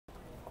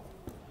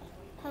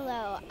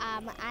Hello,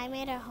 I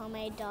made a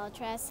homemade doll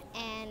dress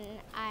and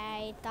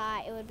I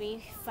thought it would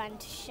be fun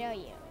to show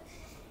you.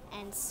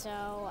 And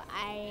so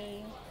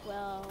I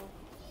will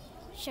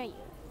show you.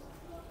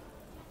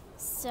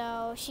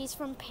 So she's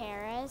from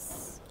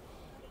Paris.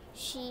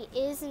 She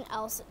is an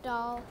Elsa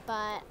doll,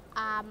 but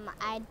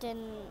I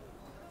didn't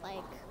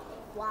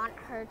want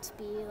her to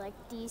be like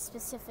the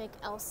specific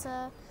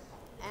Elsa.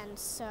 And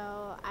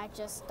so I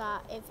just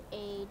thought of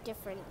a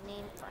different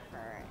name for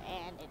her,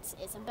 and it's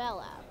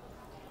Isabella.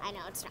 I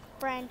know it's not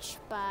French,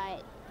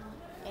 but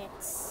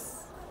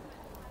it's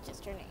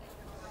just her name.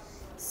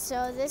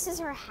 So this is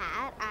her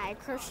hat. I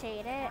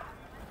crocheted it.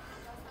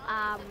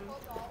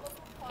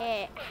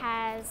 It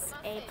has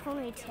a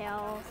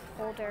ponytail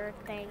holder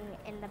thing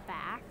in the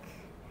back.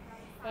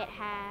 It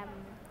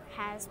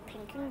has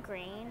pink and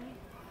green.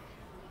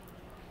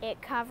 It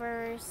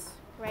covers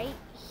right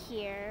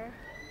here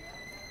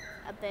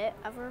a bit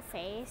of her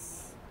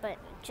face, but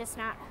just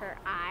not her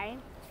eye.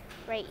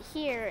 Right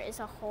here is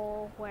a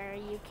hole where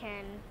you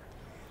can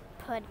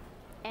put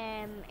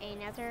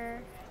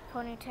another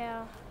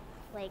ponytail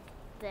like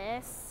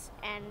this,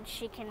 and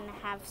she can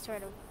have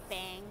sort of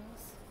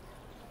bangs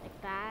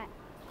like that.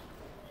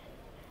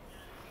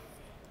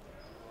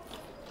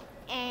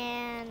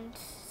 And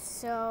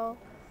so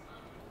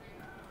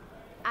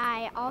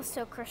I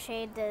also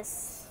crocheted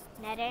this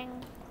netting.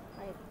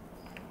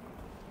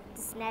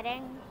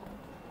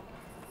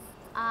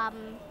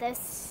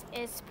 This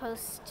is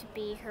supposed to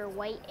be her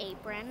white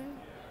apron.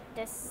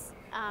 This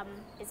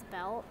is a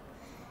belt.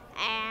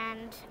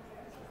 And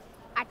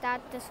I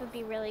thought this would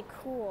be really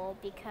cool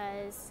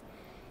because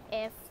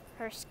if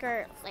her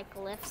skirt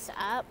lifts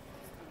up,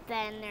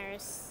 then there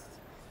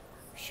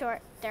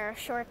are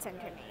shorts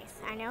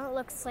underneath. I know it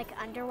looks like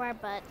underwear,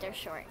 but they're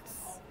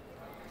shorts.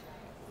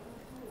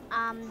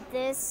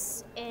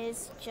 This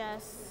is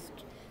just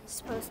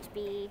supposed to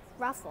be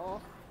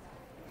ruffle.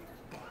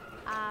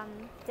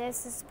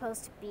 This is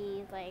supposed to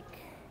be like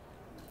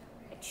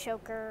a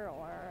choker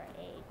or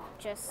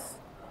just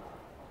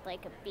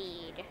like a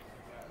bead.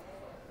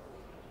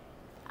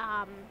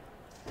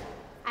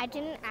 I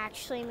didn't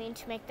actually mean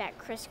to make that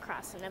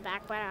crisscross in the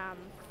back, but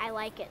I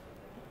like it.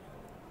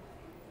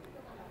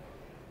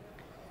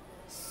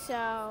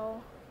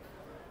 So,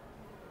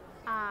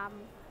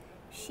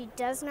 she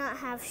does not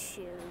have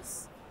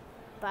shoes,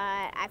 but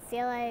I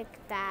feel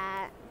like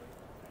that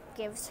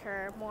gives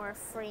her more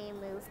free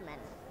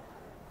movement.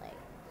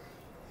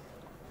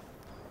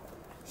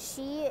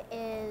 She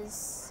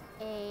is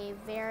a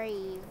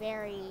very,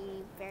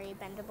 very, very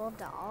bendable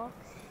doll,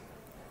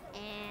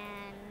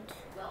 and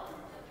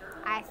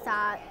I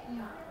thought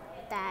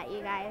that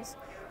you guys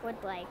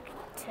would like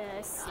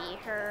to see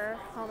her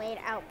homemade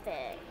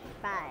outfit.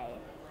 Bye.